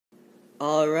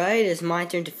Alright, it's my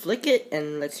turn to flick it,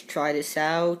 and let's try this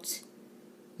out.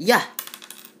 Yeah!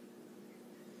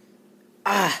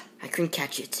 Ah! I couldn't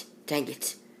catch it. Dang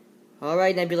it.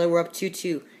 Alright, Nebula, we're up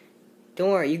 2-2. Don't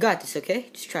worry, you got this,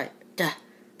 okay? Just try it. Duh.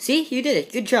 See? You did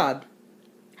it. Good job.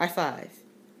 High five.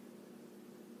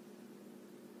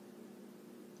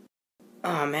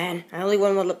 Aw, man. I only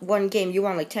won one game. You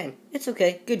won like 10. It's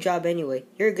okay. Good job anyway.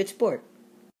 You're a good sport.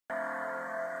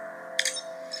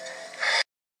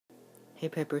 Hey,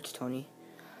 Pepper, it's Tony.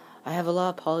 I have a lot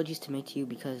of apologies to make to you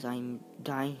because I'm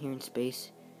dying here in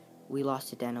space. We lost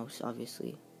to Thanos,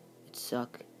 obviously. It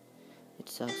sucks.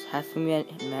 Half of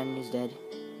man is dead.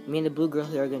 Me and the blue girl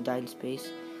here are gonna die in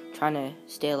space. Trying to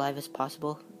stay alive as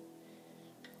possible.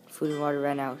 Food and water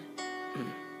ran out.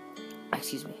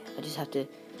 Excuse me. I just have to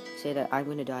say that I'm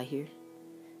gonna die here.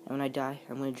 And when I die,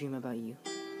 I'm gonna dream about you.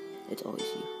 It's always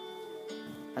you.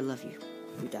 I love you.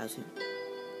 3000.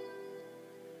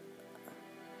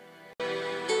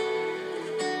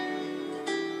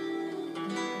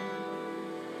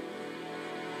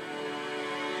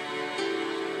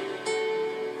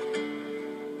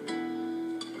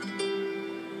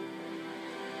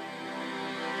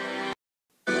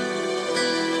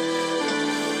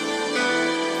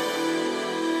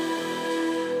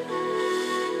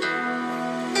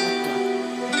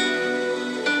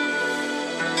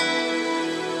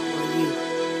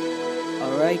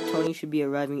 Alright, Tony should be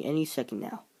arriving any second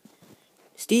now.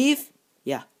 Steve?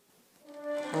 Yeah.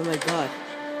 Oh my god.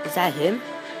 Is that him?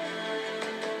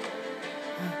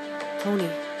 Tony.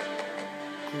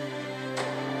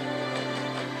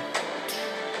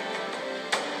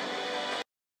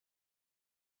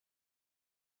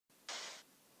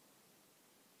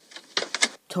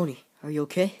 Tony, are you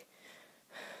okay?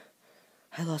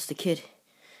 I lost a kid.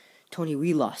 Tony,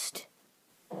 we lost.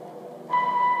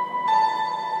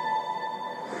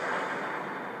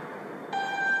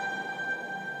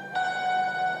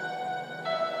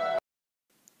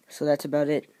 So that's about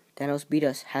it. Thanos beat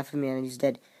us. Half of humanity's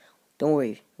dead. Don't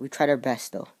worry. We tried our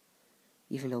best, though.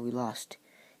 Even though we lost.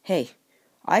 Hey,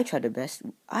 I tried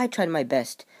my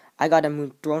best. I got a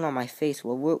moon thrown on my face.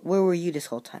 Well, where were you this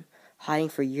whole time? Hiding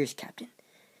for years, Captain.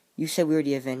 You said we were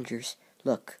the Avengers.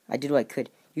 Look, I did what I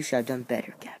could. You should have done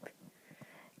better, Cap.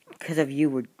 Because of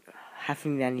you, half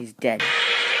of humanity's dead.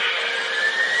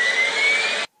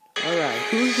 Alright,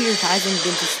 who here hasn't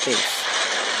been to space?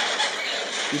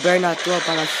 You better not throw up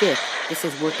on our ship. This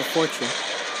is worth a fortune.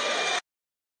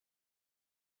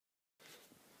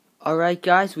 Alright,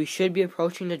 guys, we should be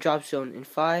approaching the drop zone in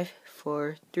 5,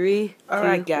 4, 3,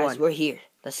 Alright, guys, 1. We're here.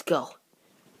 Let's go.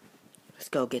 Let's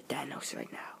go get Thanos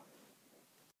right now.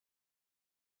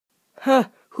 Huh,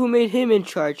 who made him in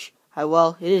charge?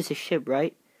 Well, it is a ship,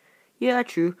 right? Yeah,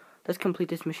 true. Let's complete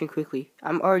this mission quickly.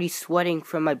 I'm already sweating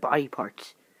from my body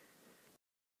parts.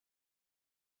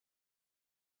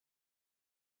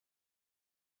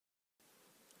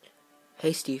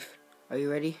 Hey, Steve. Are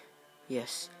you ready?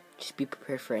 Yes. Just be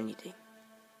prepared for anything.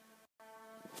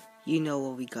 You know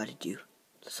what we gotta do.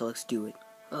 So let's do it.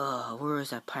 Where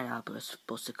is that pineapple I was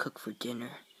supposed to cook for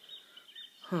dinner?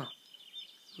 Huh.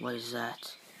 What is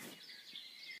that?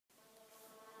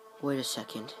 Wait a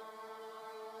second.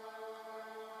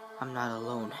 I'm not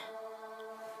alone.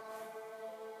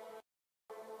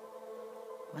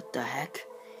 What the heck?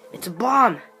 It's a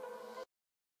bomb!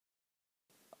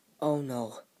 Oh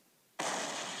no.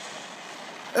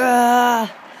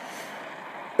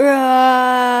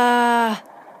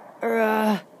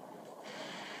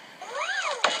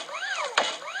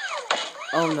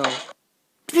 Oh no.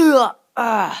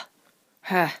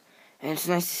 And it's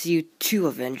nice to see you too,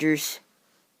 Avengers.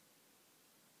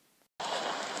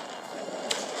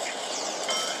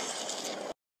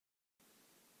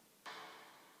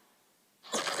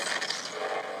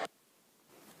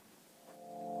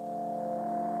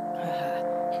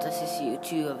 It's nice to see you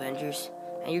too, Avengers.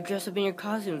 And you're dressed up in your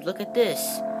costumes. Look at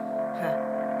this.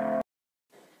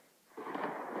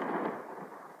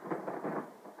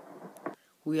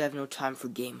 We have no time for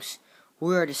games.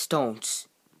 Where are the stones?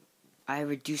 I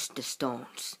reduced the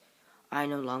stones. I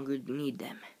no longer need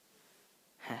them.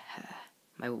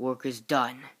 My work is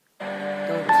done.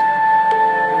 Don't. You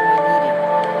might need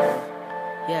him.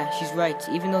 Yeah, she's right.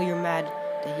 Even though you're mad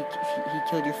that he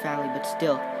killed your family, but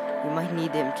still, you might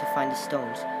need him to find the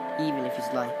stones, even if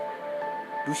he's lying.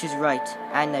 Bruce is right.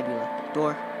 And Nebula.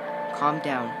 Thor, calm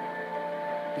down.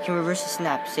 We can reverse the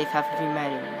snap, save half of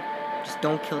humanity. Just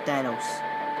don't kill Thanos.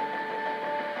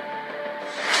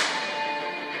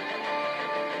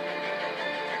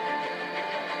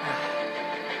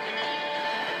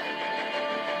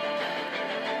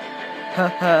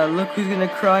 Haha, look who's gonna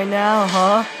cry now,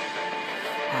 huh?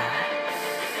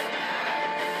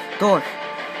 Thor!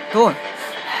 Thor!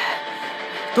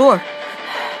 Thor!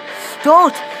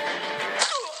 Don't!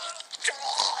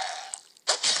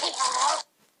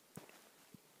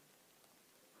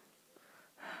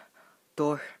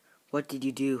 Thor, what did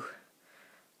you do?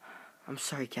 I'm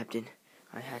sorry, Captain.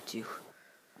 I had to.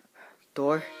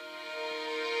 Thor?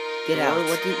 Get out.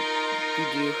 What did you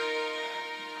do?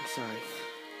 I'm sorry.